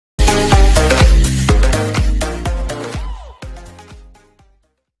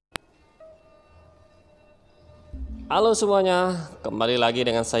Halo semuanya, kembali lagi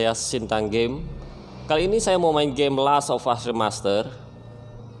dengan saya Sintang Game. Kali ini saya mau main game Last of Us Remastered.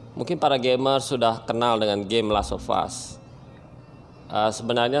 Mungkin para gamer sudah kenal dengan game Last of Us.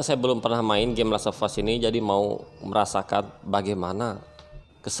 Sebenarnya saya belum pernah main game Last of Us ini, jadi mau merasakan bagaimana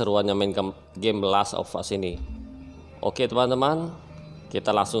keseruannya main game Last of Us ini. Oke teman-teman,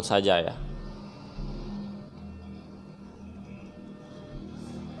 kita langsung saja ya.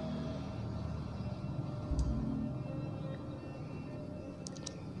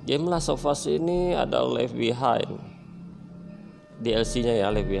 Game Last of Us ini ada Left Behind, DLC-nya ya,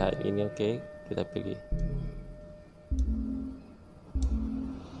 Left Behind ini. Oke, kita pilih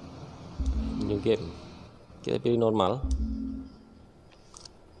New Game, kita pilih normal.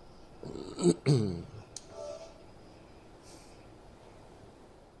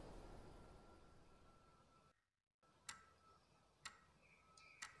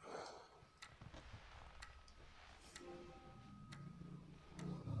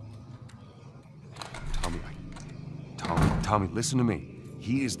 Tommy, listen to me.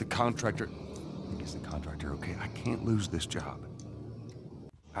 He is the contractor. He's the contractor, okay? I can't lose this job.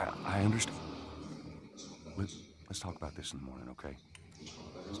 I understand. Let's talk about this in the morning, okay?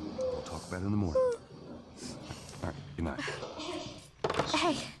 We'll talk about it in the morning. All right, good night.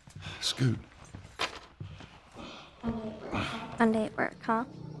 Hey. Scoot. Monday at work, huh?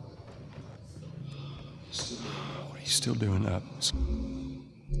 What are you still doing up?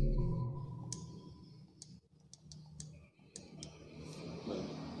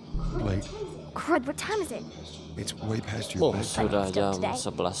 Late. Crud, what time is it? It's way past your bedtime. Sudah jam 11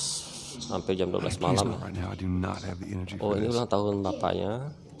 sampai jam 12 malam. Right now, I do not have the energy Oh, for ini this. ulang tahun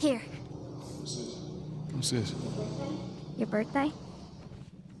bapaknya. Here, What's this? your birthday?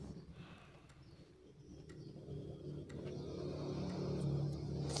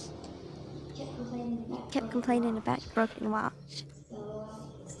 Kept complaining about your broken watch.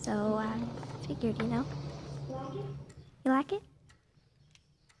 So, figured, you know. You like it?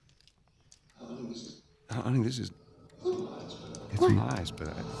 Honey, this is... It's What? nice,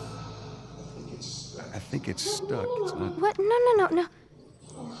 but I think it's stuck. It's not... What? No.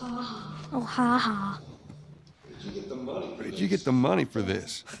 Oh, ha ha. Where did you get the money for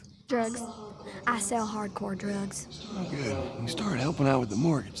this? Drugs. I sell hardcore drugs. Oh, good. You started helping out with the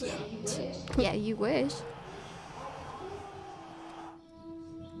mortgage then. Yeah, you wish.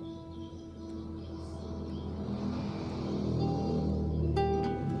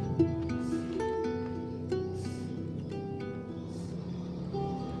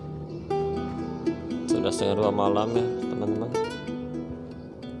 Sudah setengah 2 malam ya teman-teman.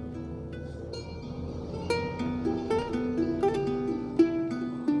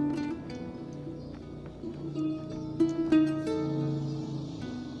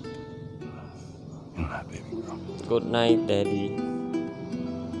 Good night, baby girl. Good night, Daddy.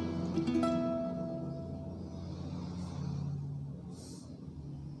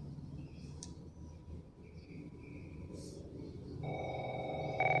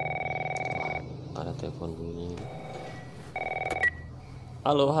 Ada telepon bunyi.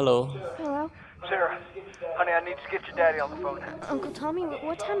 Halo. Hello? Sarah, honey, I need to get your daddy on the phone. Uncle Tommy,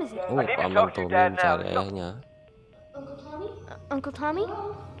 what time is it? Oh, I need to paman talk to your Tommy dad mencari now. ayahnya. Uncle Tommy?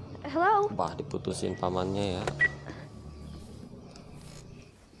 Hello? Bah, diputusin pamannya ya.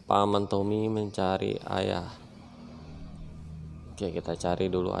 Paman Tommy mencari ayah. Oke, kita cari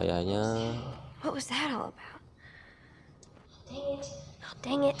dulu ayahnya. What was that all about? Oh,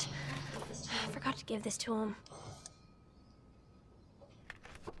 dang it. I forgot to give this to him.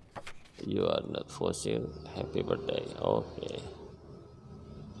 You are not forcing happy birthday. Oke.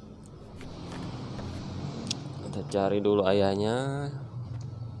 Kita cari dulu ayahnya.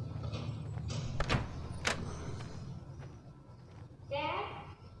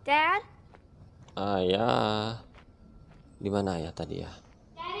 Dad? Ayah. Di mana ayah tadi ya?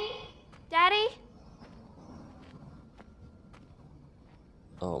 Daddy?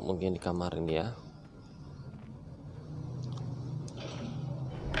 Oh, mungkin di kamar ini ya.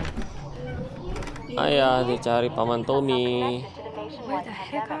 Ayah, dicari paman Tommy. Where the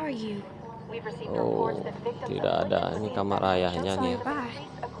heck are you? Oh, tidak ada. Ini kamar ayahnya nih. Bye.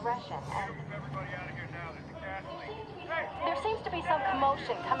 There seems to be some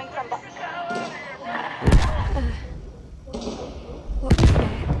commotion coming from the... What was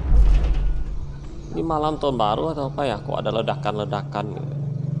that? Ini malam tahun baru atau apa ya? Kok ada ledakan-ledakan gitu.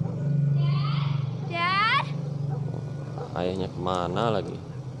 Dad? Ayahnya kemana lagi?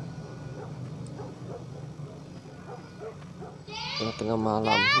 Tengah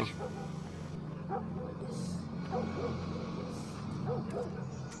malam.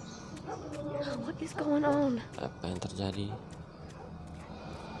 What is going on? Apa yang terjadi?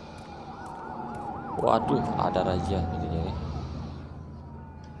 Waduh, ada razia ini.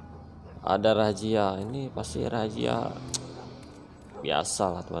 Ada razia, ini pasti razia biasa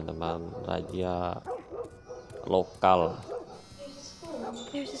lah teman-teman, razia lokal.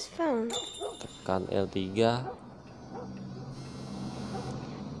 There's his phone. Tekan L3.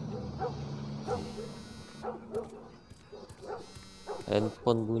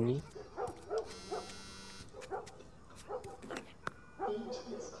 Handphone bunyi.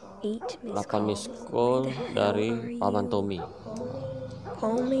 8 miss call dari Paman Tommy.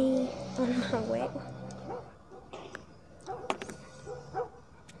 Call me on my way.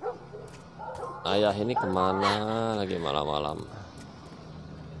 Ayah ini kemana lagi malam-malam?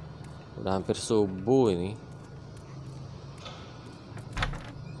 Udah hampir subuh ini.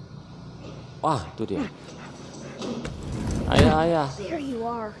 Wah, itu dia. Ayah. There you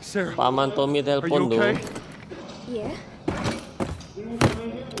are. Sarah, Paman Tommy are telepon you tuh. okay? Yeah.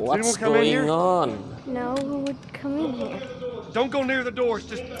 What's come in here? going on? No, who would come in here? Don't go near the doors.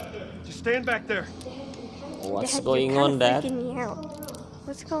 Just stand back there. What's Dad, going you're on, kinda Dad? freaking me out.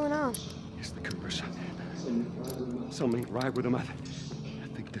 What's going on? It's the Coopers. Something ain't right with them. I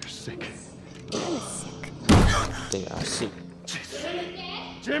think they're sick. I'm sick. They are sick.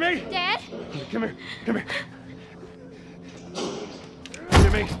 Jimmy! Dad? Come here.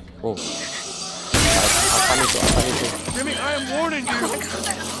 Jimmy! Oh. Apa itu? Jimmy, I am warning you!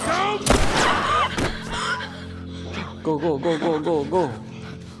 Go! Go.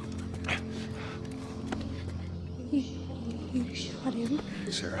 You shot him.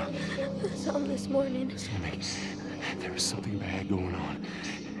 Sarah, I saw him this morning. Jimmy, there is something bad going on.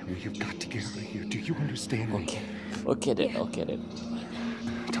 We have got to get out of here. Do you understand me? Okay, Dad.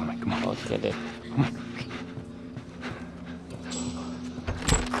 Tommy, come on. Okay, Dad. Come on.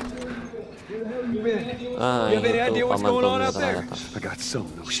 Ah, You have any idea itu what's Paman going on Tommy out there? ternyata. I got some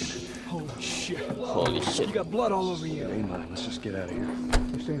notion. Holy shit. Holy shit. You got blood all over you. It ain't mine. Let's just get out of here.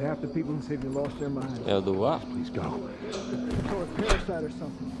 You're saying half the people in the city lost their minds. L2. Please go. Or a parasite or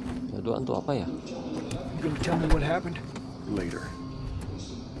something. L2 itu apa ya? You gonna tell me what happened? Later.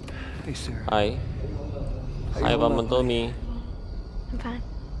 Hey, Sarah. Hai Paman Tommy. I'm fine.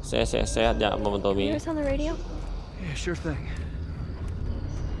 Saya sehat ya Paman You Tommy. hear us on the radio? Yeah, sure thing.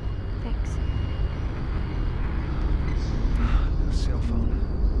 Thanks. No cell phone.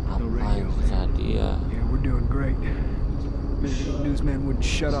 Apa No radio. yang terjadi ya? Yeah, we're doing great. Maybe the newsman wouldn't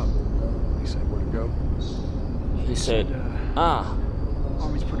shut up. He said where to go? He said,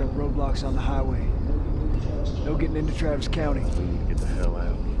 Army's put up roadblocks on the highway. No getting into Travis County. We need to get the hell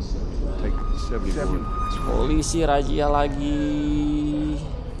out. Take 71. polisi razia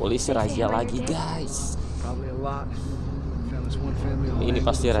lagi guys. Probably a lot. Found this one family on Ini land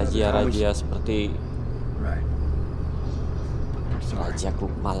pasti outside the razia seperti Right. razia klub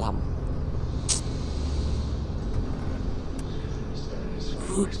malam.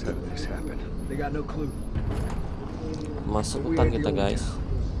 Christ, how did this happen? They got no clue. Masuk hutan kita guys.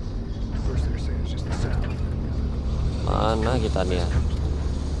 First they're saying it's just the sound. Mana kita nih ya?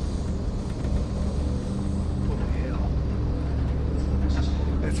 What the hell?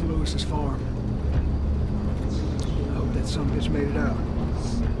 That's Lewis's farm. I hope that son bitch made it out.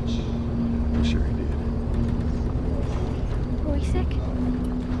 I'm sure he did. Are we sick?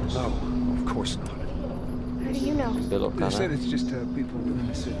 No, of course not. How do you know? Belok They said kanan. it's just people in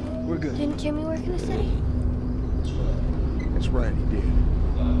the city. We're good. Didn't Jimmy work in the city? That's right, he did.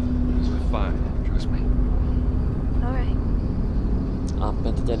 We're fine, trust me. Alright. Apa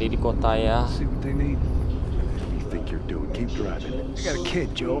yang terjadi di kota ya? See what they need. What do you think you're doing? Keep driving. They got a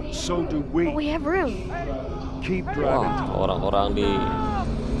kid, Joel. So do But we. we have room. Keep driving. Wah, orang-orang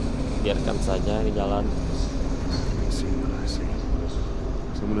dibiarkan saja di jalan. See what I see.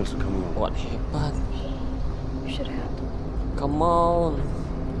 Someone else will come along. Wah, hebat. Should have. Come on.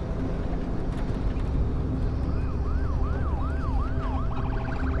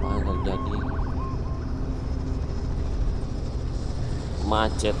 Apa yang terjadi?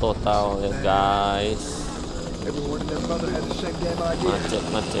 Macet total ya guys. Everyone and their mother had the same damn idea.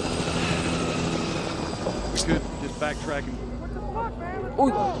 Macet. Good. Just backtracking. Uy,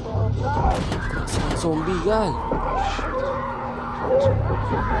 zombie guys.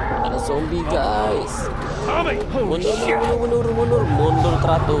 Ada zombie guys. Tommy! Mundur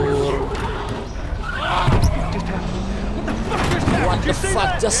teratur. What the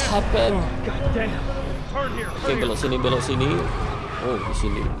fuck just happened? Turn here. Oke, belok sini. Oh, di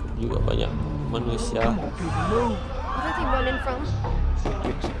sini juga banyak manusia. What are they running from?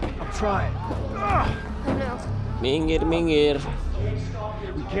 I'm trying. Oh no. Minggir, minggir.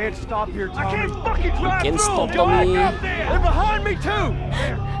 We can't stop here, Tommy. I can't fucking drive Can't through. stop, Go back Tommy. out there. They're behind me too.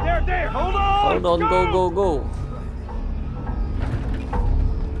 There. Hold on. Hold on, go.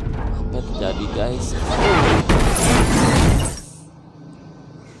 Apa yang terjadi, guys?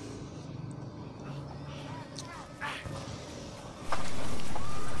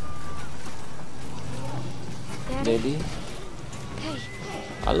 Daddy.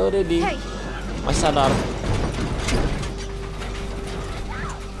 Halo, Daddy. Masih sadar?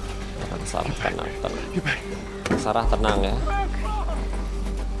 Sarah tenang ya.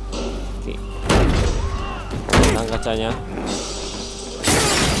 Oke. Tenang kacanya.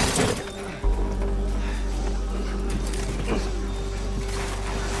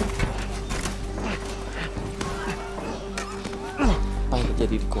 Apa yang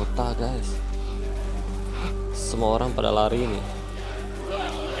terjadi di kota, guys? Semua orang pada lari nih.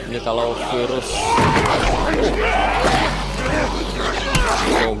 Ini kalau virus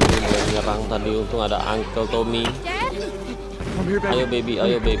zombie mulai menyerang tadi, untung ada Uncle Tommy. Ayo baby.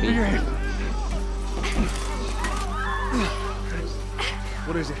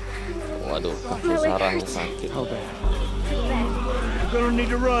 What is it? Waduh, kaki Sarahnya sakit. We're gonna need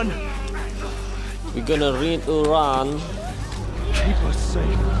to run. We gonna need to run. Keep us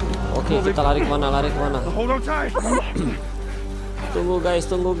safe. Oke, kita lari kemana? Hold on tight. Tunggu guys.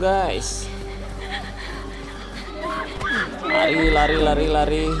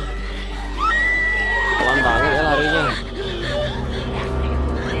 Lari. Pelan banget ya larinya.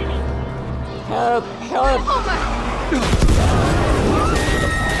 Help.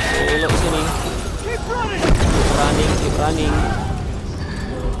 Belok sini. Keep running.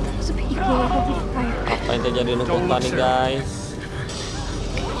 Those people will be fired. Apa yang terjadi di kota nih, guys?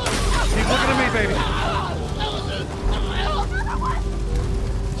 Keep looking at me, baby.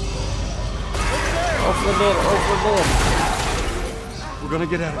 Over there. We're gonna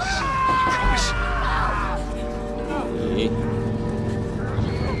get out of this.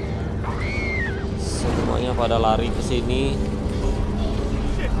 Semuanya pada lari ke sini.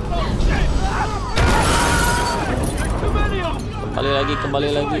 Kembali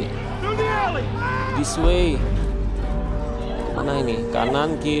lagi. This way. Mana ini?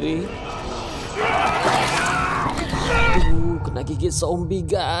 Kanan, kiri. Kena gigit zombie,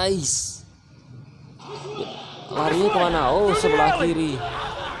 guys. Larinya kemana? Oh, sebelah kiri.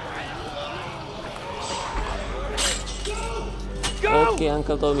 Oke,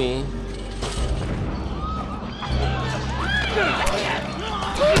 Uncle Tommy.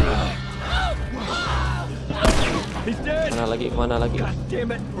 Kemana lagi?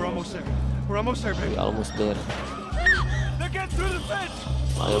 Damn it. We're almost there, baby. We almost there. They're getting through the fence.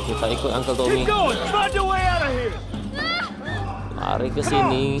 Ayo kita ikut Uncle Tommy. Keep going. Find your way out of here. Lari ke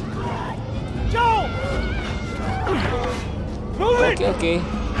sini. Go. Oke.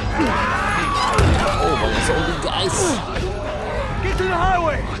 Oh, banyak zombie, guys. Get to the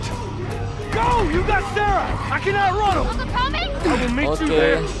highway. Go. You got Sarah. I can outrun them. Uncle Tommy? I will meet you Oke,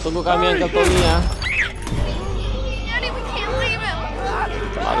 there. tunggu kami Uncle Tommy ya. Daddy, we can't leave him.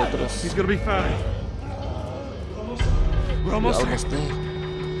 Lari terus. He's gonna be fine. We're We almost almost there. there.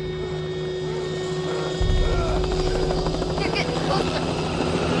 They're getting closer.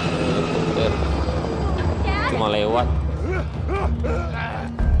 There. Cuma lewat.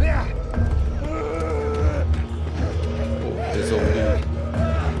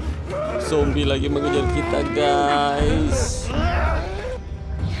 Zombie lagi mengejar kita, guys.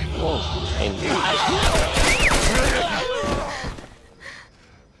 Oh, ini.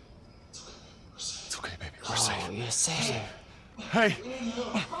 It's okay, baby. We're safe. Oh, you're safe. Hey,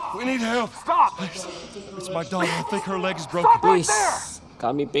 we need help. Stop. Please. It's my daughter. I think her leg is broken. Please,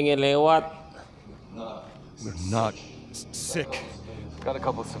 kami pengen lewat. We're not sick. Got a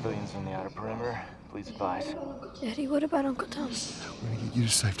couple of civilians on the outer perimeter. Please advise. Daddy, what about Uncle Tom? We're gonna get you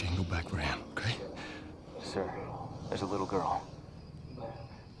to safety and go back for him, okay? Sir, there's a little girl.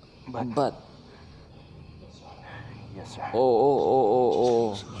 But. Yes, sir.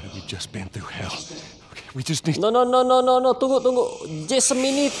 Oh. Somebody, we've just been through hell. Okay, we just need. No. Tunggu. Just a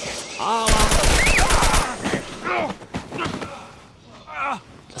minute.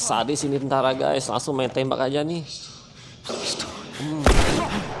 Sadis ini tentara, guys. Langsung main tembak aja nih.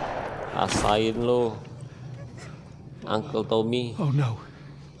 Rasain lo, Uncle Tommy. Oh no.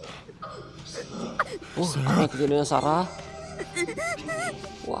 Apa yang terjadi dengan Sarah?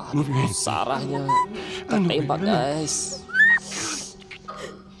 Wah, Sarahnya tembak, guys.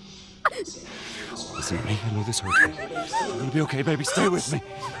 Listen to me. I know this hurts. You're gonna be okay, baby. Stay with me.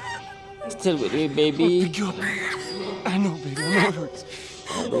 Still with me, I'll baby. pick you up. I know, baby. I know it hurts.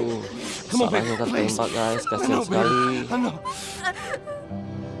 Aduh, Salahnya tertembak guys, kasihan sekali.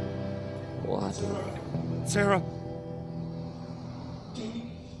 Waduh. Sarah.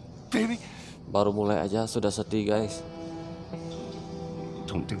 Baby. Baru mulai aja sudah sedih guys.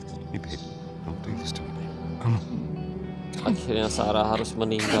 Don't do this to me, baby. Don't do this to me, baby. Come on. Akhirnya Sarah harus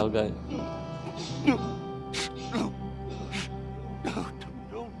meninggal guys. No.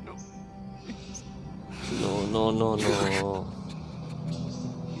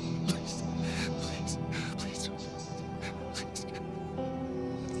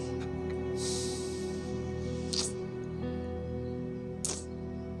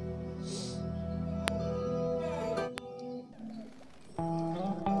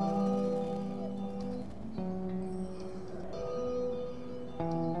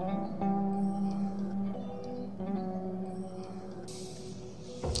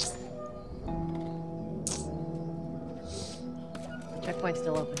 Checkpoint's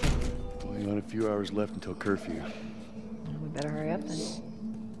still open. Only got a few hours left until curfew. We better hurry up then.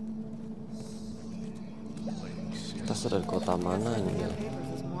 Kita sudah di kota mana ini ya? Papers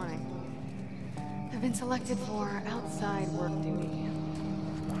this morning. I've been selected for outside work duty.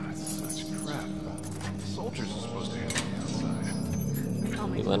 That's such crap. Soldiers are supposed to handle the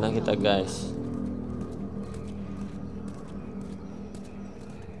outside. Di mana kita guys?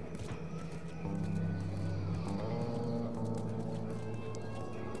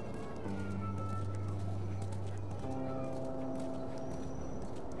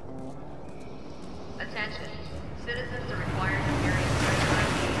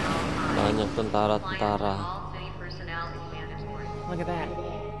 Banyak tentara-tentara. Look at that.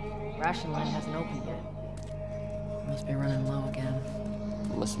 Ration line hasn't opened yet. Must be running low again.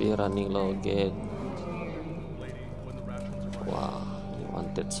 Must be running low again. Wah, ini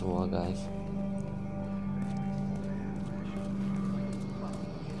wanted semua guys.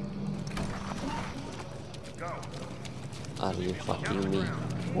 Are you fucking me?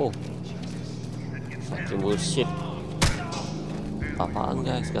 Oh, fucking bullshit. Apaan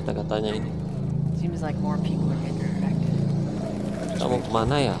guys kata-katanya ini? Seems like more people are getting infected. Kita mau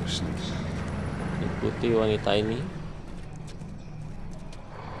kemana ya? Ikuti wanita ini.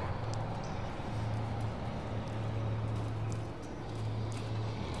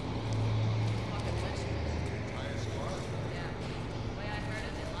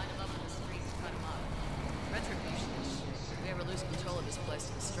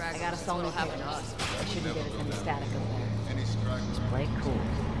 I got a song to happen to us. It shouldn't get us any static up there. Just play it cool.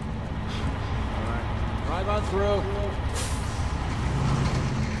 Drive on through.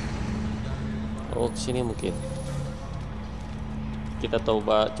 Oh, sini mungkin. Kita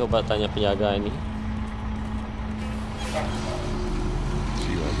coba tanya penjaga ini.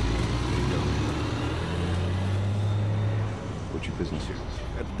 See you later. There you go. What's your business here?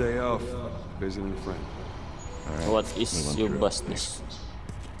 Got the day off. Visiting a friend. All right. What is your business?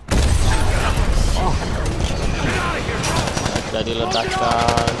 Jadi ledakan.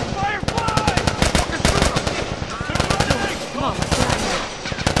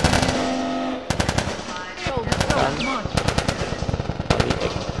 Kan? Balik.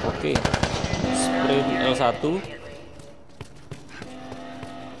 Oke. Sprint L1.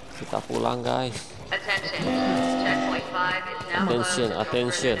 Kita pulang guys. Attention.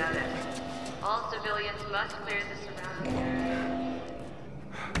 All civilians must clear the surroundings.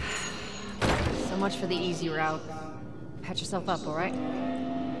 So much for the easy route. Patch yourself up, all right?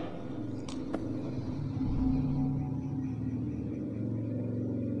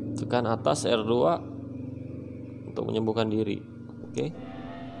 Tekan atas R2 untuk menyembuhkan diri. Oke.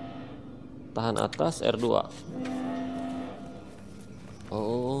 Tahan atas R2.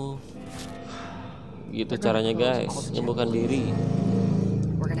 Oh. Gitu caranya guys, menyembuhkan diri.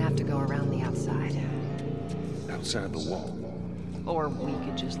 We're gonna have to go around the outside. Outside the wall. Or we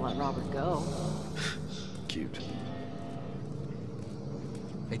could just let Robert go. Cute.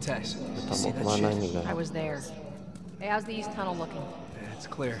 Hey, Tess. Kita See mau that kemana shit? ini guys? I was there. Hey, how's the east tunnel looking? Yeah, it's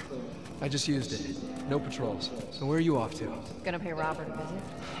clear. I just used it. No patrols. So where are you off to? Gonna pay Robert a visit?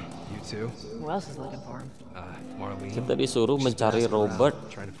 You too? Who else is looking for him? Marlene. Kita disuruh mencari Robert.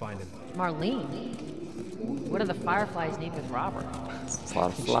 Trying to find him. Marlene? What do the Fireflies need with Robert?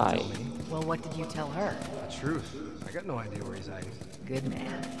 Firefly. Well, what did you tell her? The truth. I got no idea where he's hiding. Good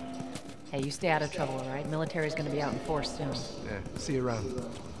man. Hey, you stay out of trouble, all right? Military's gonna be out in force soon. Yeah, see you around.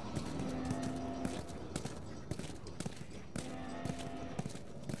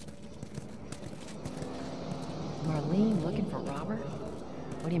 Marlene looking for Robert?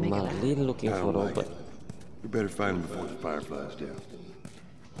 What do you make of that? Marlene looking I for don't like Robert. it. We better find him before the Fireflies do.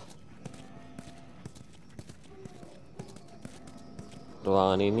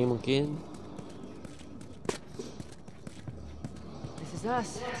 ruangan ini mungkin. This is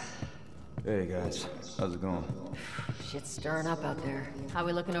us. Hey guys, how's it going? Shit's stirring up out there. How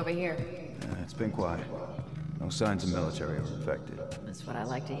we looking over here? It's been quiet. No signs of military or infected. That's what I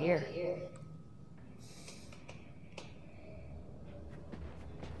like to hear.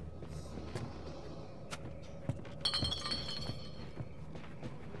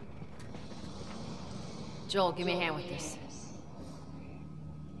 Joel, give me a hand with this.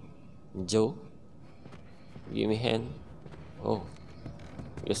 Joe, give me hand. Oh,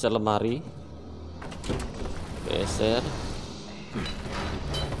 geser lemari. Geser.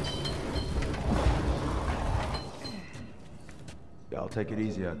 Y'all take it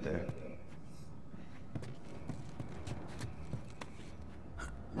easy out there.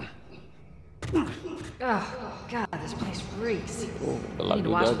 Oh, God, this place reeks. Oh, gelap Need to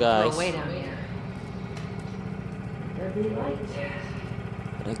juga watch the guys. throw away down here. There'll be light.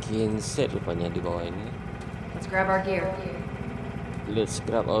 Ada genset rupanya di bawah ini. Let's grab our gear. Let's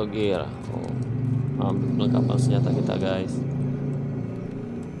grab our gear. Oh, ambil perlengkapan senjata kita guys.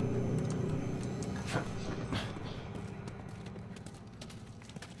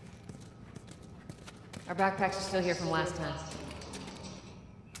 Our backpacks are still here from last time.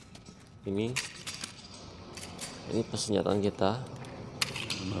 Ini persenjataan kita.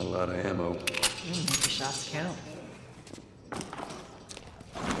 Not a lot of ammo. The shots count.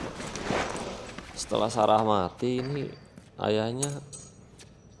 Setelah Sarah mati ini ayahnya.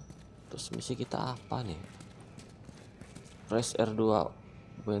 Terus misi kita apa nih? Press R2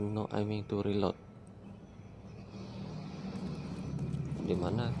 when no aiming to reload. Di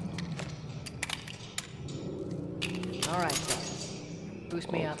mana? Alright,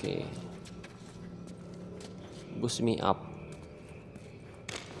 boost me up. Oke. Boost me up.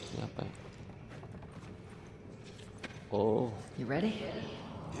 Ini apa ya? Oh, You ready?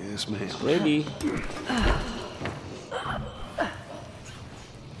 Yes, ma'am. ready.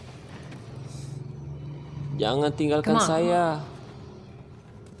 Jangan tinggalkan Come on. saya.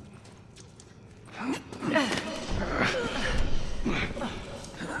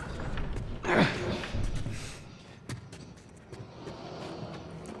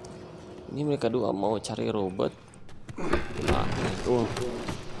 Ini mereka dua mau cari robot. Nah, itu.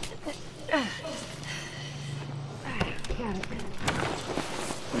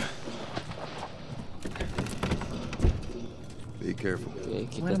 Be careful. Oke,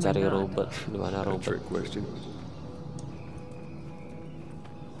 kita cari robot. Di mana robot? Trick question.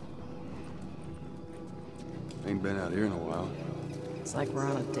 Ain't been out here in a while. It's like we're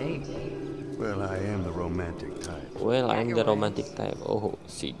on a date. Well, I am the romantic type. Well, I'm the romantic type. Oh,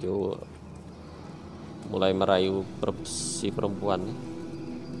 si Joe mulai merayu si perempuan nih.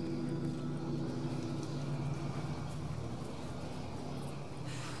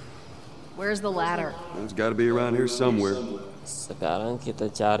 Where's the ladder? It's got to be around here somewhere. Sekarang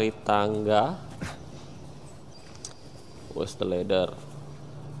kita cari tangga. Where's the ladder?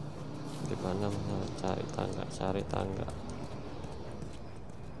 Gimana cari tangga? Cari tangga.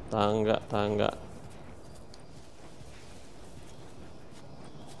 Tangga.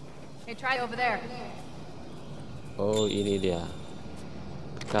 Hey, try over there. Oh, ini dia.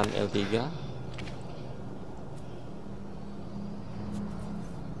 Tekan L3.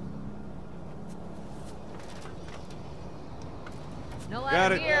 No Got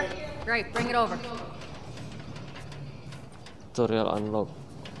ladder it. here. Great, bring it over. Tutorial unlock.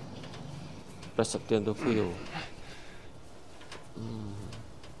 Press option to view.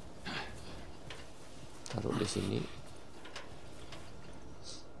 Taruh di sini.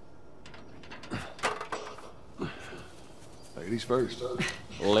 Ladies first.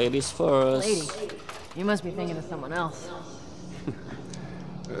 Ladies first. Lady, you must be thinking of someone else.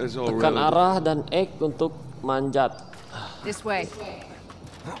 That's all Tekan relative. arah dan X untuk manjat. This way.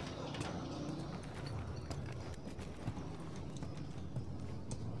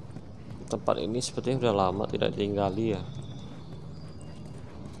 Tempat ini sepertinya udah lama tidak ditinggali ya.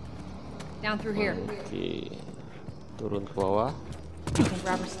 Down through here. Oke. Turun ke bawah. I think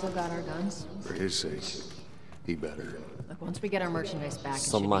Robert's still got our guns. For his sake, he better. Look, once we get our merchandise back, it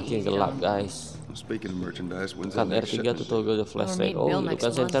should be Semakin easy gelap to guys. Speaking of merchandise, when's that Tekan next R3 shipment? to toggle the We're flashlight. meeting Oh, Bill itu next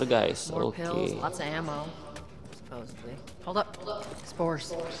kan center month. guys. More Oke. pills, lots of ammo, supposedly. Hold up. Spores.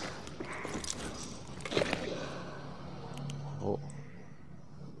 Oh.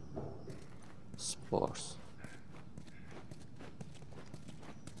 Spores.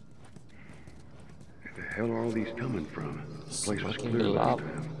 Where the hell are all these coming from? This place was Semakin clear gelap. last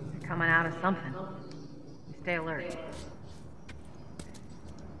time. Coming out of something. Stay alert.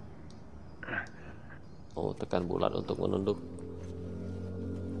 Oh, tekan bulat untuk menunduk.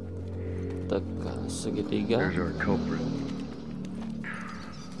 tekan segitiga. There's our culprit.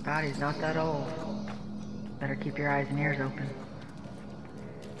 Body's not that old. Better keep your eyes and ears open.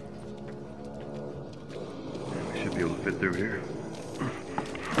 We should be able to fit through here.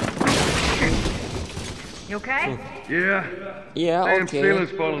 You okay? Yeah. Yeah, Damn okay.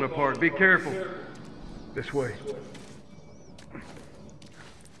 ceiling's falling apart. Be careful. This way.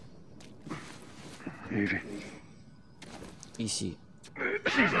 Easy. Isi.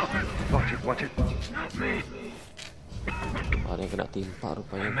 Watch it, watch it. Not me. Ada yang kena timpa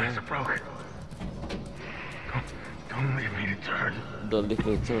rupanya. Bang. Broke. Don't leave me to turn. Don't leave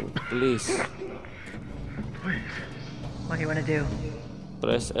me turn, please. Please. What do you want to do?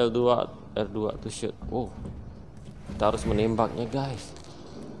 Press R2 to shoot. Oh, kita harus menembaknya, guys.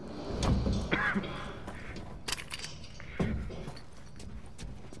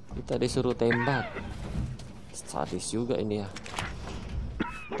 Kita disuruh tembak. Sadis juga ini ya.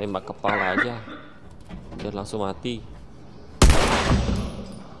 Tembak kepala aja, biar langsung mati.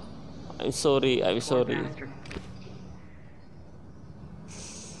 I'm sorry.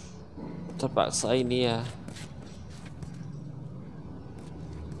 Terpaksa ini ya.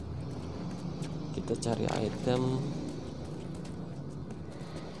 Kita cari item.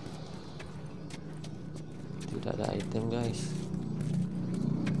 Tidak ada item, guys.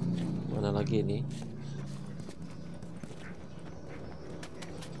 Mana lagi ini?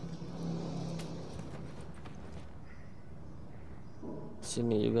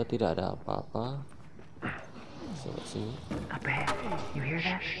 Sini juga tidak ada apa-apa. Coba sini. Up ahead. You hear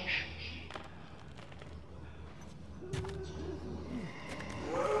that?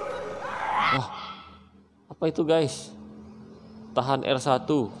 Wah, apa itu, guys? Tahan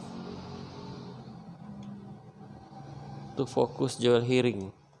R1 to focus your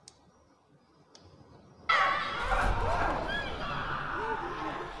hearing.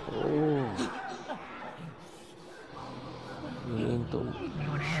 Oh, ini untuk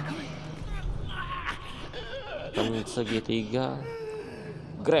tekan segitiga.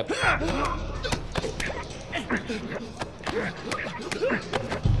 Grab.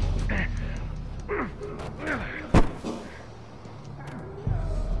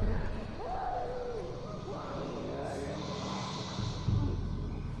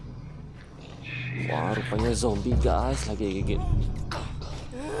 Wah, rupanya zombie, guys, lagi gigit.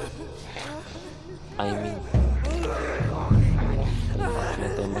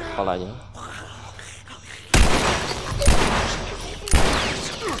 Tembak kepalanya.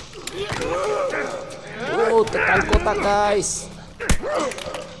 Oh, tekan kota, guys.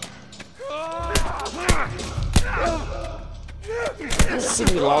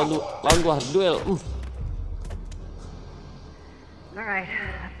 Sini lawan gua duel. Alright,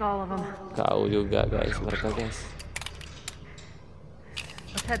 that's all of them. Kau juga, guys, mereka, guys.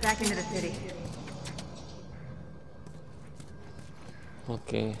 Let's head back into the city.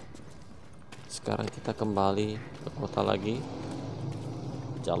 Oke. Sekarang kita kembali ke kota lagi.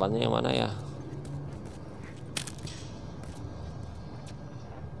 Jalannya yang mana ya?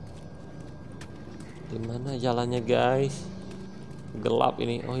 Di mana jalannya, guys? Gelap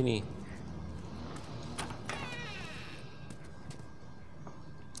ini. Oh, ini.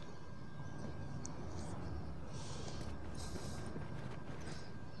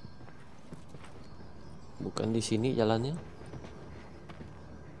 Bukan di sini jalannya.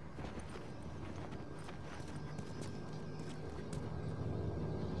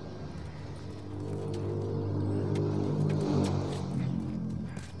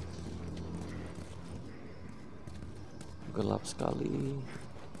 Gelap sekali.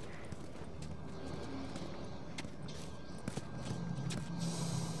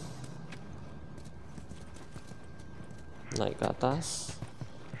 Naik ke atas.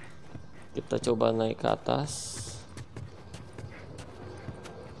 Kita coba naik ke atas.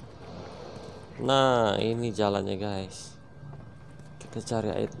 Nah, ini jalannya, guys. Kita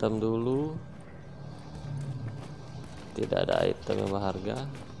cari item dulu. Tidak ada item yang berharga.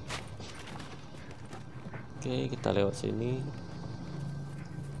 Oke, kita lewat sini.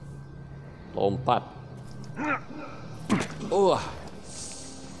 Lompat.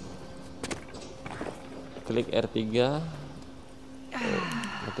 Klik R3.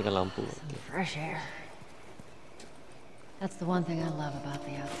 Matikan lampu. Fresh air. That's the one thing I love about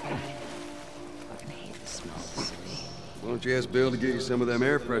the outside. Fucking hate the smell of the city. Why don't you ask Bill to get you some of them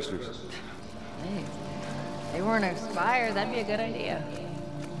air fresheners? Hey, if they weren't expired, that'd be a good idea.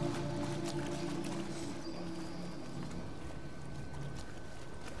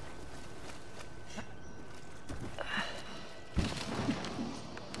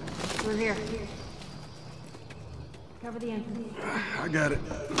 We're here. Cover the entrance. I got it.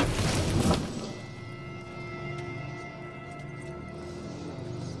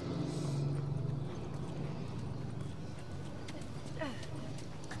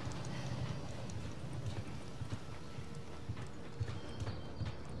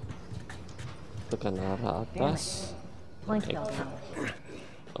 Tekan arah atas.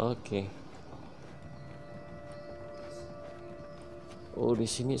 Oke. Oh, di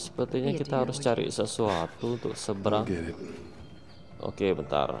sini sepertinya kita harus cari sesuatu untuk seberang. Oke,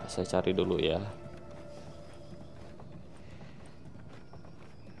 bentar, saya cari dulu ya.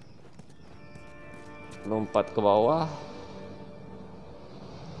 Lompat ke bawah.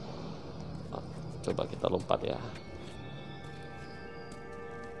 Coba kita lompat ya.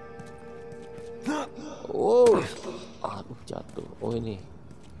 Oh, aduh jatuh. Oh ini,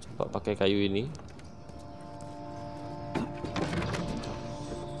 coba pakai kayu ini.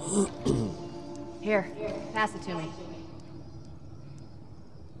 Here, pass it to me.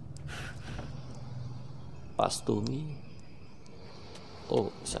 Pass to me.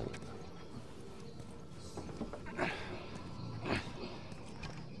 Oh, bisa.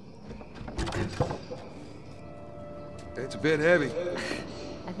 It's a bit heavy.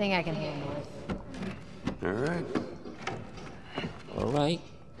 I think I can handle it. All right. All right.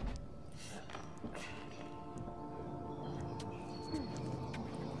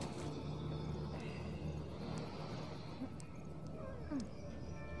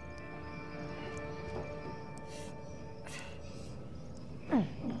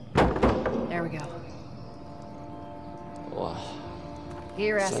 There we go. Wah, Get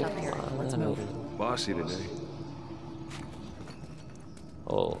your ass up here. Let's move. Bossy today.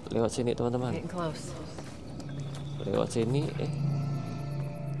 oh lewat sini teman-teman. Getting close. Lewat sini.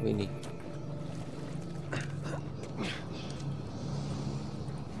 Oh, ini.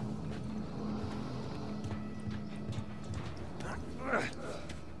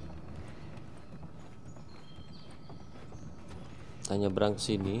 Kita nyebrang ke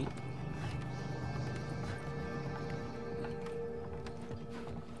sini.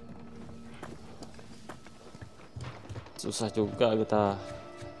 Susah juga kita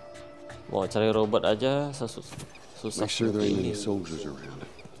mau cari robot aja, susah Make sure there ain't ini. any soldiers around.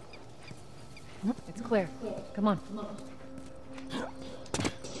 It's clear. Come on.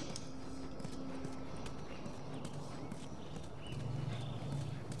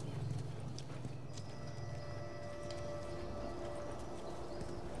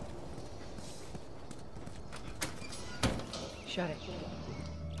 Shut it.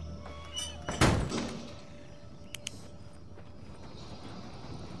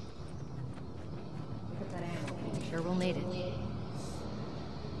 Put that ammo. Sure we'll need it.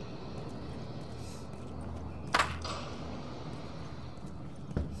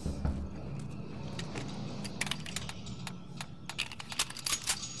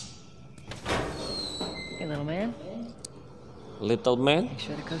 Hey, little man. Little man, Make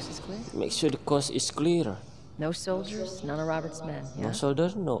sure the coast is clear. make sure the coast is clear. No soldiers, none of Robert's men. No Yeah? soldier,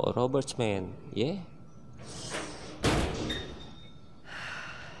 no Robert's man. Yeah.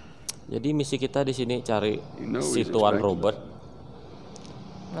 Jadi misi kita di sini cari si Tuan Robert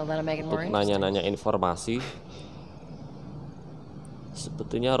Well, that'll make it more untuk interesting. nanya-nanya informasi.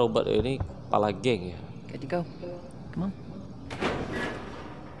 Sebetulnya Robert ini kepala geng ya. Good to go. Come on.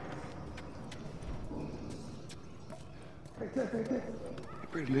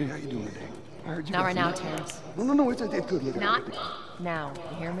 Pretty lady, how you doing today? I heard you Not got right some- now, Terrence. No, it's good. Look, Not now.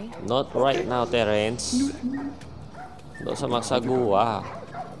 You hear me? Not right now, Terrence. Nggak usah maksa gua.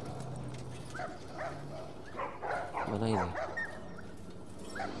 Mana ini?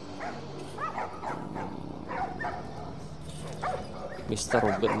 Mr.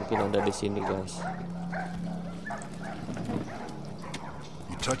 Robert mungkin ada di sini, guys.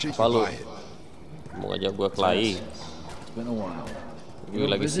 You touch it, you Follow. buy it. Mau ngajak gua kelahi. It's been a while. Gue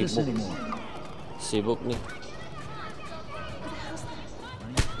lagi Visit us sibuk. anymore. Sibuk nih.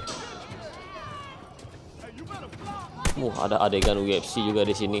 Ada adegan UFC juga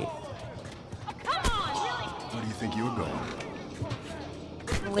di sini. Where do you think you were going?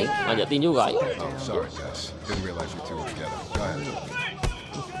 Ngajakin juga ya. Oh, sorry, Gus. Didn't realize you two were together. Go ahead.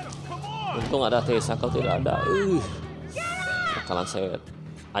 Untung ada Tessa, kalau tidak ada. Bakalan saya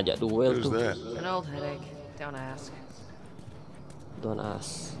ajak duel Who's tuh. that? An old headache. Don't ask. Don't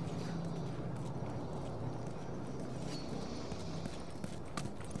ask.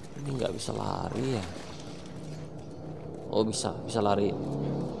 Ini nggak bisa lari ya? Oh bisa lari.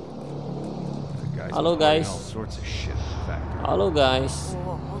 Halo guys. All sorts of shit in the factory. Halo guys.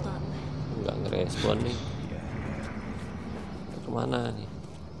 Whoa, hold on. Nggak ngerespon nih. Kemana nih?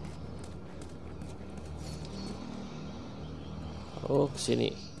 Oh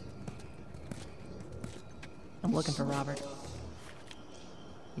kesini. I'm looking for Robert.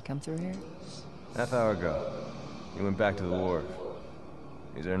 You come through here? Half hour ago. He went back to the wharf.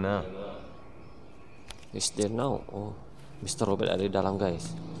 He's there now. He's there now. Oh, Mr. Robert ada di dalam,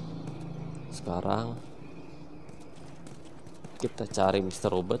 guys. Sekarang kita cari Mr.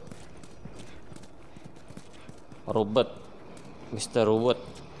 Robert. Mr. Robert.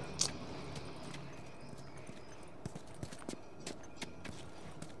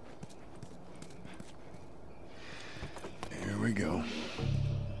 Here we go.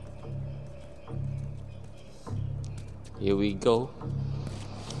 Here we go.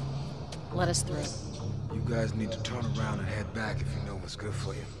 Let us through. You guys need to turn around and head back if you know what's good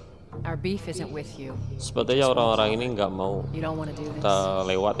for you. Our beef isn't with you. Sepertinya orang-orang ini nggak mau You don't want to do this. kita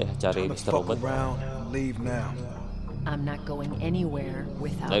lewat ya cari Turn the Mr. fuck Robert. around and leave now. I'm not going anywhere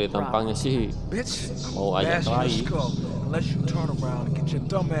without Dari tampangnya Robert. sih Bitch, mau ajak bash your kelahi. skull unless you turn around and get your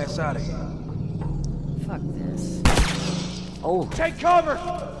dumb ass out of here. Fuck this. Oh, Take cover!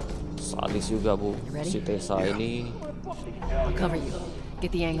 sadis juga bu. ready? Si Tessa ini I'll cover you.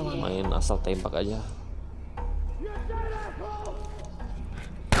 Get the angle on me. main asal tembak aja.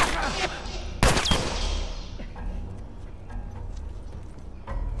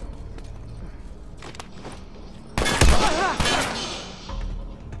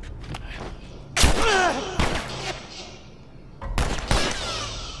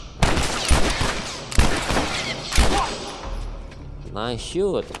 Nice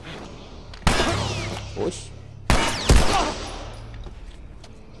shoot. Push.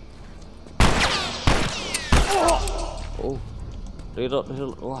 Oh, reload.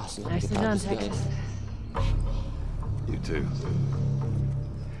 Wah, senang Nicely kita done, habis, guys. Texas. You too.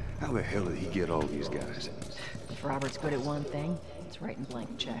 How the hell did he get all these guys? If Robert's good at one thing, it's writing blank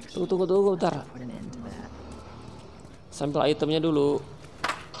checks. Tunggu, bentar. Put an end to that. Sambil itemnya dulu.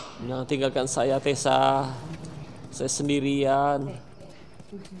 Jangan tinggalkan saya, Tessa. Saya sendirian.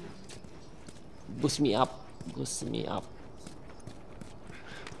 Boost me up.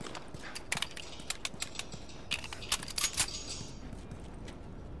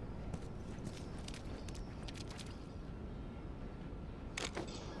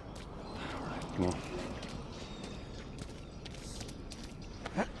 Come on.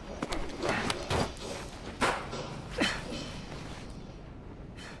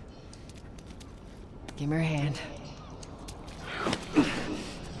 Give me your hand.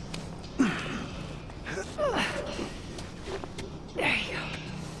 There you go.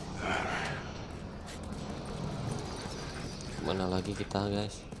 Kemana lagi kita,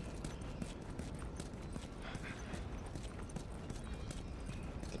 guys?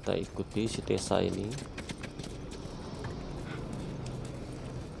 Kita ikuti si Tessa ini.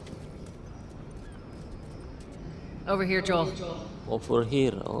 Over here, Joel. Over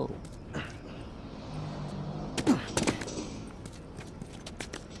here. Oh,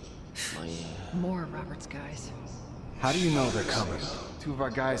 More of Robert's guys. How do you know they're coming? Two of our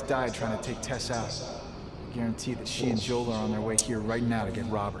guys died trying to take Tess out. I guarantee that she and Joel are on their way here right now to get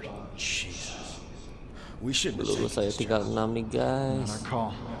Robert. Jesus. We shouldn't have peluru taken saya this tinggal job. 6 nih, guys. Not our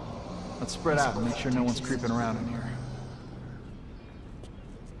call. Let's spread out and make sure no one's creeping around in here.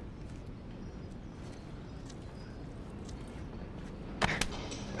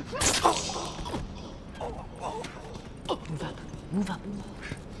 Move up.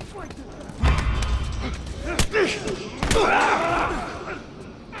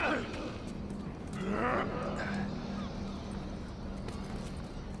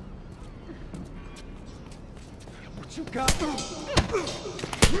 What you got?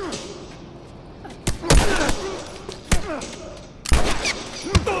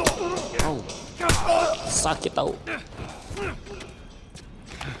 Oh, sakit tahu.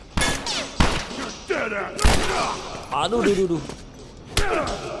 Aduh, duh.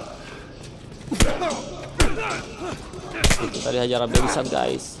 Kita dihajar habis-habisan,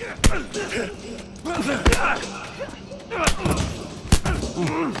 guys.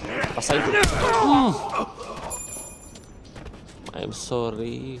 Pasal itu. I'm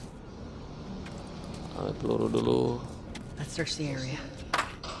sorry. Ambil peluru dulu. Let's search the area.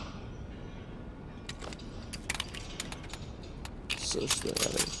 Search the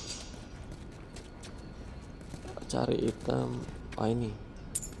area. Cari item. Ah, ini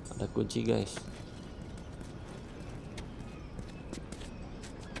ada kunci, guys.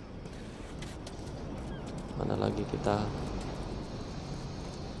 Mana lagi kita?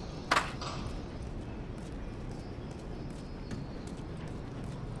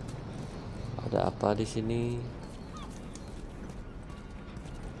 Ada apa di sini?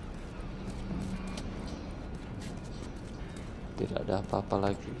 Tidak ada apa-apa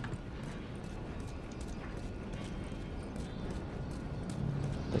lagi.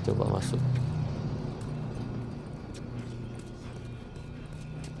 Kita coba masuk.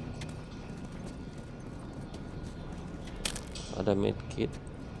 Ada medkit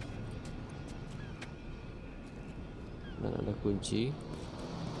dan ada kunci.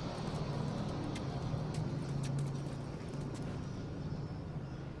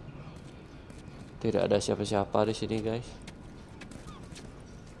 Tidak ada siapa-siapa di sini, guys.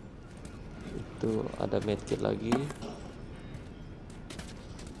 Itu ada medkit lagi.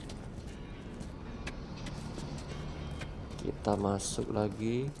 Kita masuk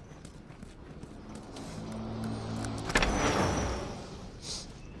lagi.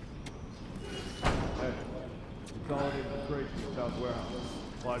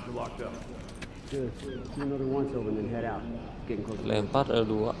 Lempar ada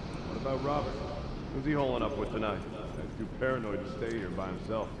 2. What about Robert? Who's he holing up with tonight? He's too paranoid to stay here by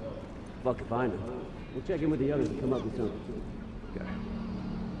himself. Fuck if I know. We'll check in with the others and come up with something. Okay.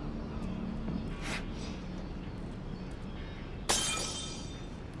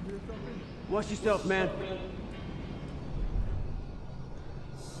 Watch yourself, man.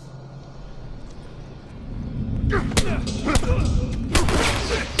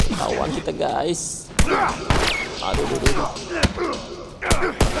 Lawan kita, guys. Aduh.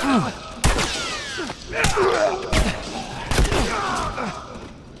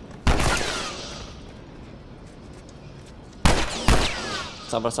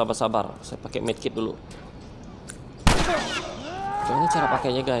 Sabar. Saya pakai medkit dulu. Gimana cara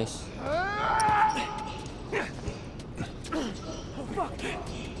pakainya, guys?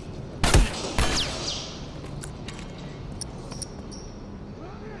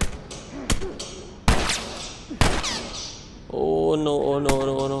 Oh no.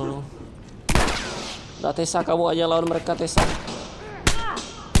 Udah, Tessa, kamu aja lawan mereka, Tessa.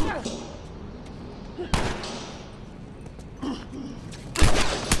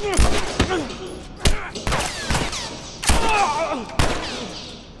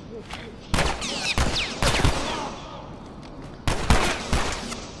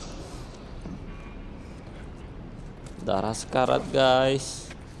 Darah sekarat,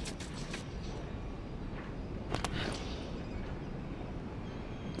 guys.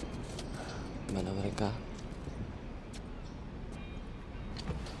 Mana mereka?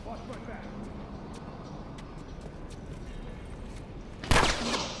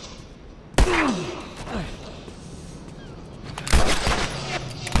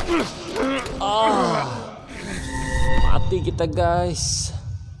 Mati kita, guys.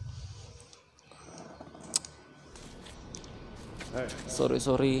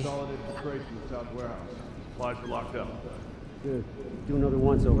 Sorry. Good. Do another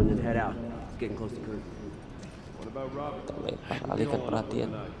once over and then head out. It's getting close to curfew. What about Robert? Alihkan perhatian.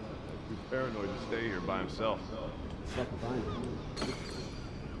 Too paranoid to stay here by himself. Fuck if I know.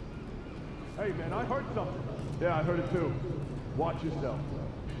 Hey, man, I heard something. Yeah, I heard it too. Watch yourself.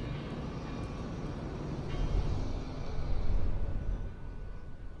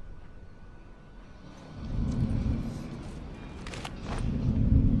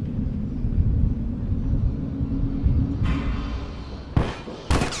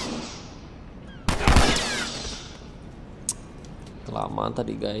 Kelamaan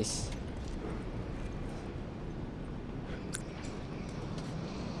tadi, guys.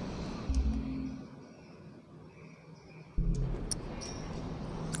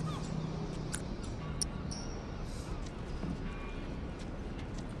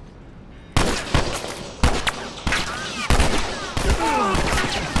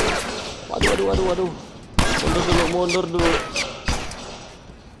 Waduh. Mundur dulu.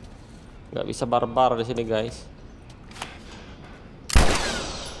 Nggak bisa barbar di sini, guys.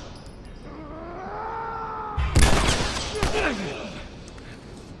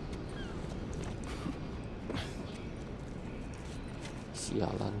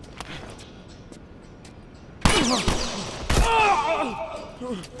 Sialan.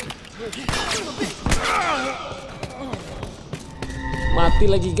 Mati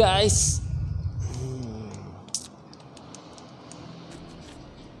lagi, guys.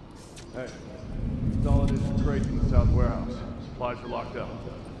 Hey, Salah is crates in the south warehouse. Supplies are locked up.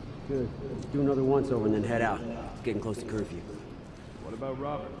 Good. Do another once over and then head out. It's getting close to curfew. What about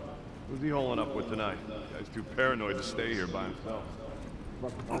Robert? Who's he holing up with tonight? He's too paranoid to stay here by himself.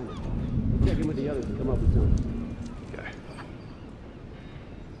 Fuck if I know. We'll check in with the others and come up with something. Okay.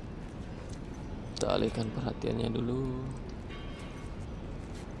 Kita alihkan perhatiannya dulu.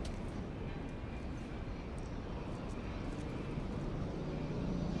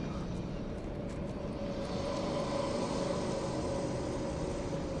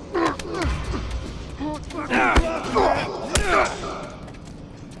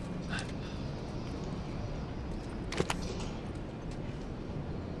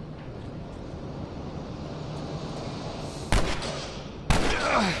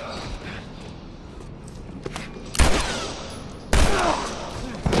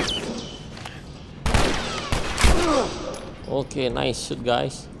 Oke, nice shoot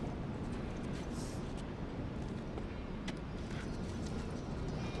guys.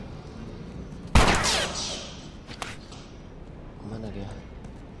 Mana dia?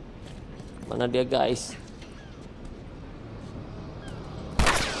 Mana dia guys?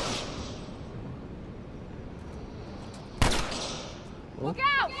 Oh,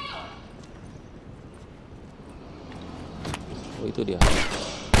 oh itu dia.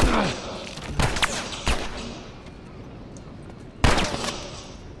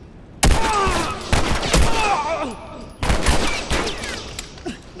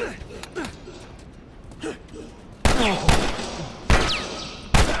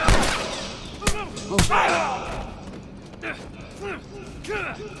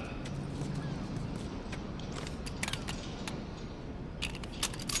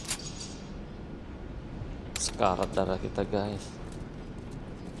 Sekarat darah kita guys.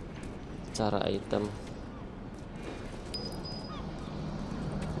 Cara item.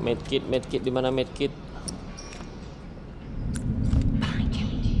 Medkit di mana medkit?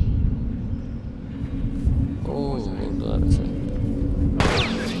 Oh, itu ada saya.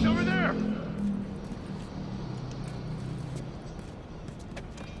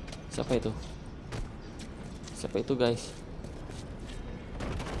 Siapa itu? Siapa itu guys?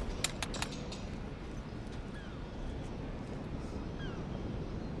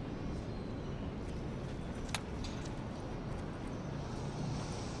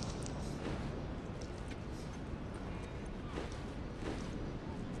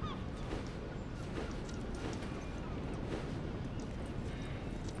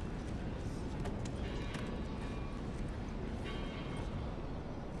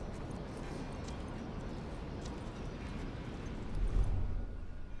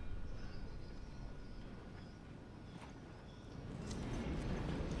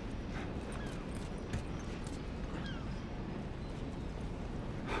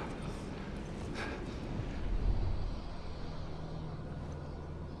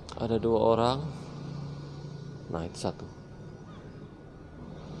 Ada 2 orang. Nah, itu 1.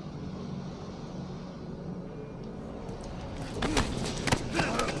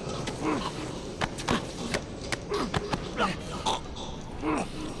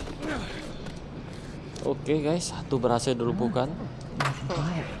 Oke guys, 1 berhasil dilumpuhkan.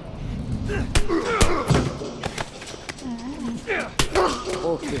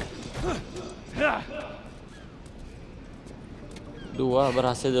 Oke. 2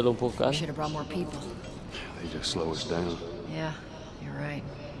 berhasil dilumpuhkan. Should have brought more people. They just slow us down. Yeah, you're right.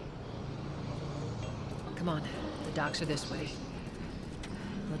 Come on, the docks are this way.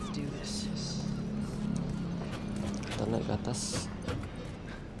 Let's do this. Kita naik ke atas.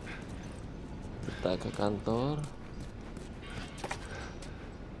 Kita ke kantor.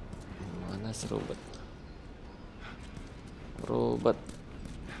 Mana si Robert? Robert.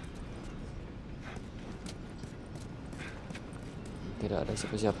 Tidak ada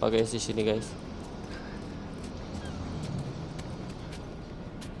siapa-siapa guys di sini guys.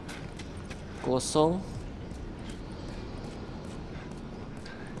 Kosong.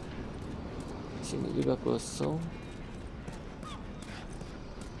 Di sini juga kosong.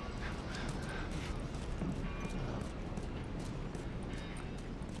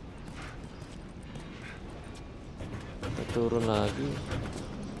 Kita turun lagi.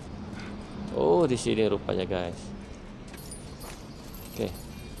 Oh, di sini rupanya guys. Oke.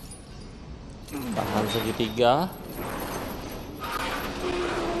 Tahan segitiga.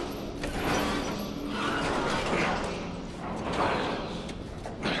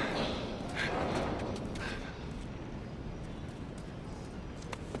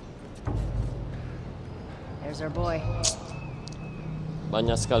 There's our boy.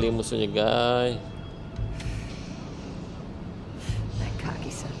 Banyak sekali musuhnya guys. That cocky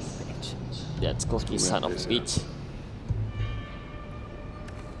son of a bitch. That's cocky son of a bitch.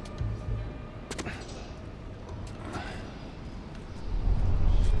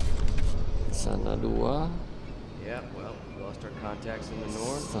 Sana 2. Yeah, well, we lost our contacts in the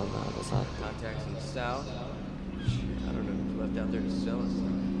north. Sana ada 1. Contacts in the south. I don't know who's left out there to sell us.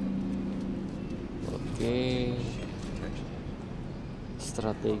 Oke.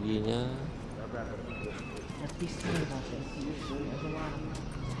 Strateginya. Let's be smart about this. There's a lot of them.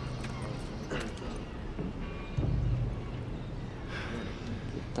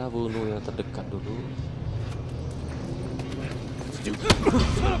 Kita bunuh yang terdekat dulu.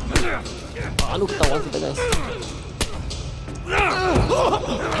 Aduh, ketahuan kita guys.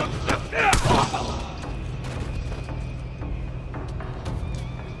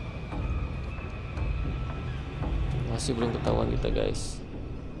 Masih belum ketahuan kita, guys.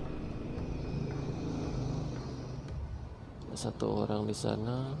 Ada satu orang di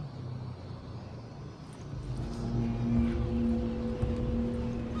sana.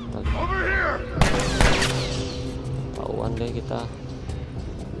 Over here. Tahuan deh kita.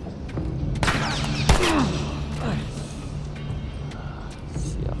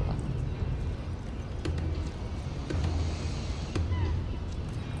 Sialan.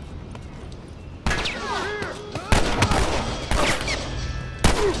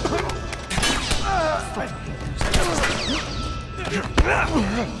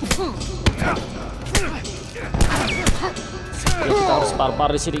 Kita harus par-par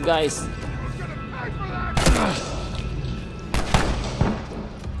di sini, guys.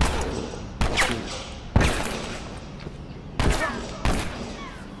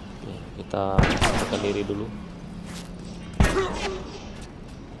 Kita sadarkan diri dulu.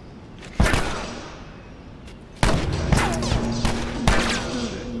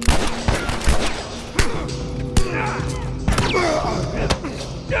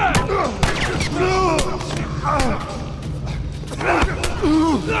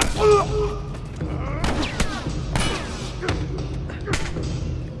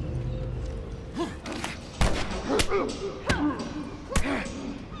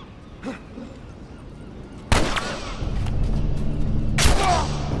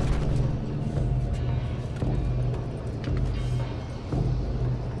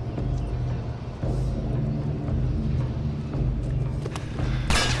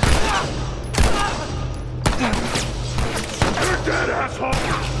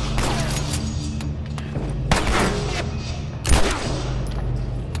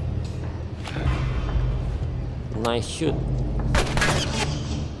 Nice shoot.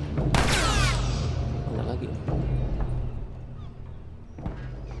 Mana lagi?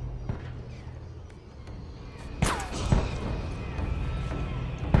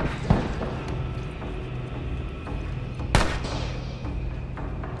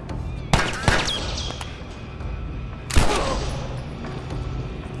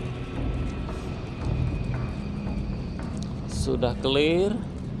 Sudah clear.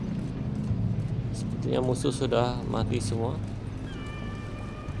 Sepertinya musuh sudah mati semua.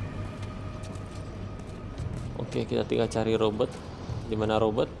 Oke, kita tinggal cari Robert. Di mana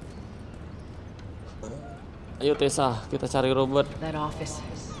Robert? Ayo Tessa, kita cari Robert. That office.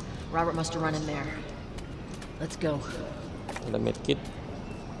 Robert must have run in there. Let's go. Ada medkit.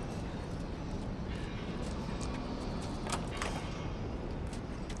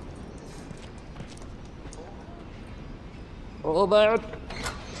 Robert.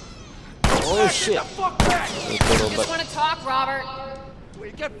 Oh shit. Itu Robert. Just want to talk, Robert.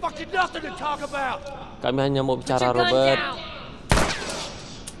 We got fucking nothing to talk about. Kami hanya mau Put bicara your gun Robert. down.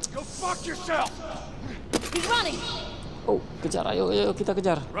 Go fuck yourself. He's running. Oh, kejar, ayo kita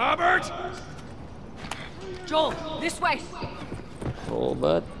kejar. Robert. Joel, this way.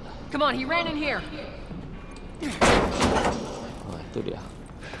 Robert. Come on, he ran in here. Oh, itu dia.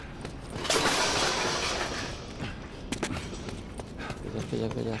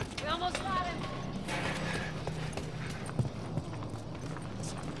 Kejar. We almost got him.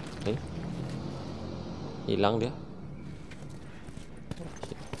 Hilang dia.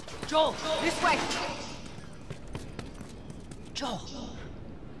 Joel, this way. Joel.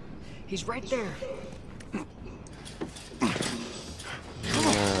 He's right there.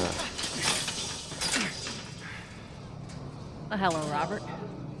 Hello, Robert.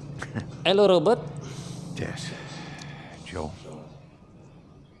 Hello, Robert. Des. Joel.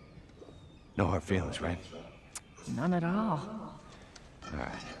 No hard feelings, right? None at all. All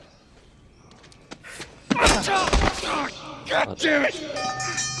right. God damn it!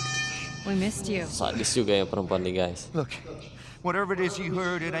 We missed you. Sadis juga ya perempuan nih, guys. Look, whatever it is you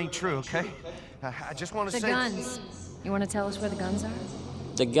heard, it ain't true, okay? I just want to The say... guns. You want to tell us where the guns are?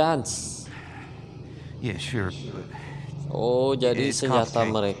 The guns. Yeah, sure, but... Oh, jadi It's senjata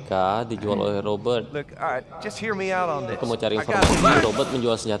complicated. mereka dijual oleh Robert. Look, all right, just hear me out on this. Aku mau cari I got informasi. Robert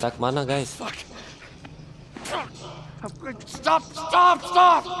menjual senjata kemana, guys? Stop!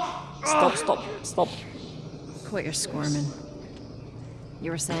 Stop. Quit your squirming.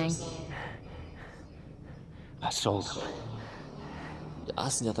 You were saying? I sold them. Ya,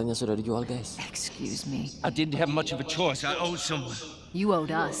 senjatanya sudah dijual, guys. Excuse me. I didn't have much of a choice. I owed someone. You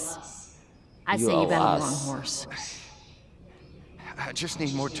owed us. I'd You say you owe bet on the us. wrong horse. I just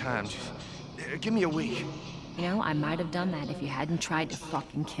need more time. Just, give me a week. You know, I might have done that if you hadn't tried to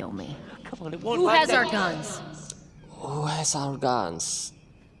fucking kill me. Come on, it won't Who like has that. our guns? Who has our guns?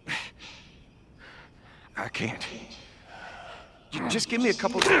 I can't. Just give me a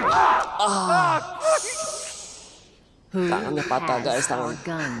couple. Tangannya patah guys, tangan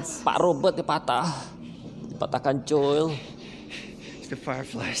Pak Robert dipatahkan Joel. It's the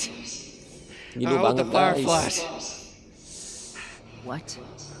Fireflies. Gila banget guys. What?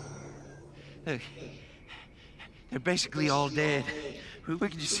 They're basically all dead. We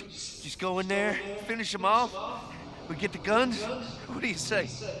can just go in there, finish them off. We get the guns. What do you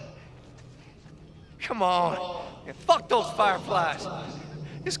say? Come on. Yeah, fuck those Fireflies.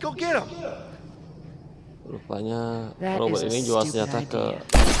 Let's go get them. Rupanya Robert ini jual senjata ke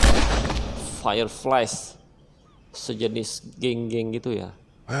Fireflies, sejenis geng-geng gitu ya,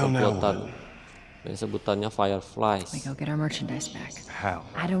 komplotan. Dan sebutannya Fireflies. We go get our merchandise back. How?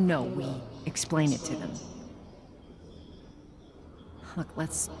 I don't know. We explain it to them. Look,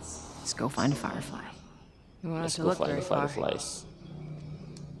 let's go find a Firefly. You want us Let's to go look find very the far. Fireflies.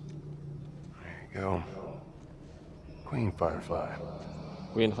 There you go. Queen Firefly.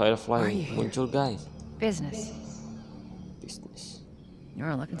 Queen Firefly Are you here? muncul guys. Business. Bisnis. You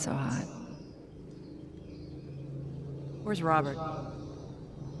aren't looking so hot. Where's Robert?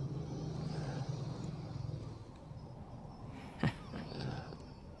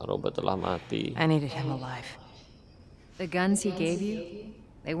 Robert telah mati. I needed him alive. The guns he gave you,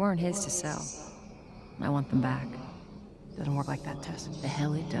 they weren't his to sell. I want them back. Doesn't work like that, Tess. The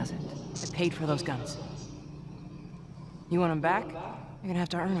hell it doesn't. I paid for those guns. You want them back? You're gonna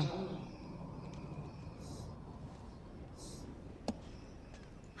have to earn them.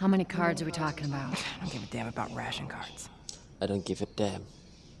 How many cards are we talking about? I don't give a damn about ration cards. I don't give a damn.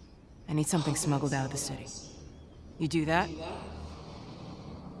 I need something smuggled out of the city. You do that,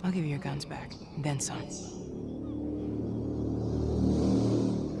 I'll give you your guns back, and then some.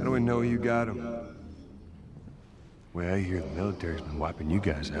 How do we know you got them? Well, I hear the military's been wiping you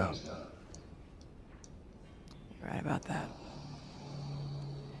guys out. You're right about that.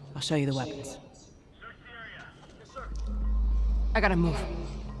 I'll show you the weapons. I gotta move.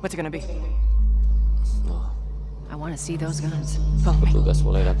 What's it gonna be? I want to see those guns. Follow me. Petugas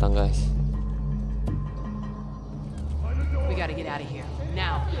mulai datang guys. We gotta get out of here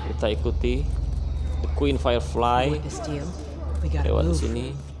now. Kita ikuti the Queen Firefly With this deal, we gotta lewat di move. sini.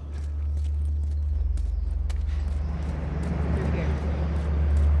 Through here.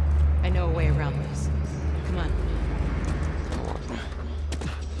 I know a way around this. Come on.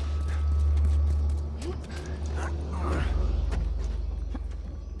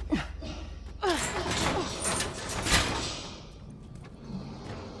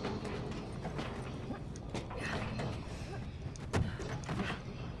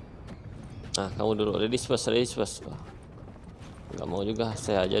 Nah, kamu dulu. Ready first. Gak mau juga,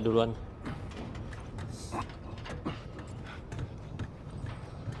 saya aja duluan.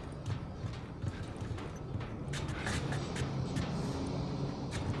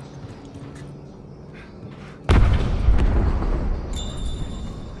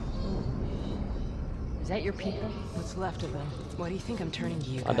 Is that your people? What's left of them? Why do you think I'm turning to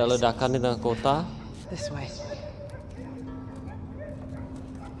you Ada guys? ledakan di tengah kota. This way.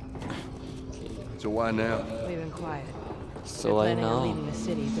 So why now? They've been quiet. So They're I planning on know. leaving the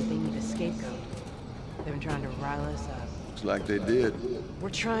city, but they need a scapegoat. They've been trying to rile us up. Looks like they did.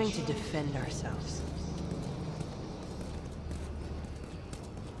 We're trying to defend ourselves.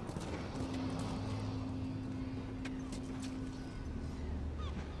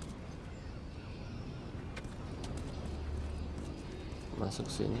 Masuk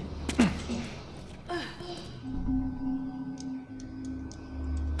sini.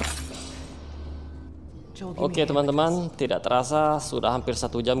 Oke teman-teman, tidak terasa sudah hampir 1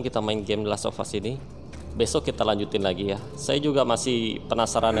 jam kita main game The Last of Us ini. Besok kita lanjutin lagi ya. Saya juga masih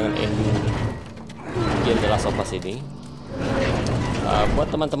penasaran dengan ending game The Last of Us ini. Buat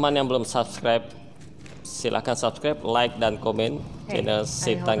teman-teman yang belum subscribe, silahkan subscribe, like, dan komen channel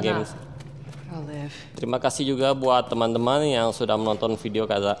Cerita Games. Terima kasih juga buat teman-teman yang sudah menonton video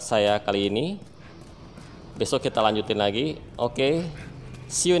saya kali ini. Besok kita lanjutin lagi. Oke,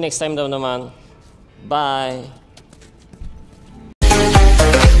 see you next time teman-teman. Bye.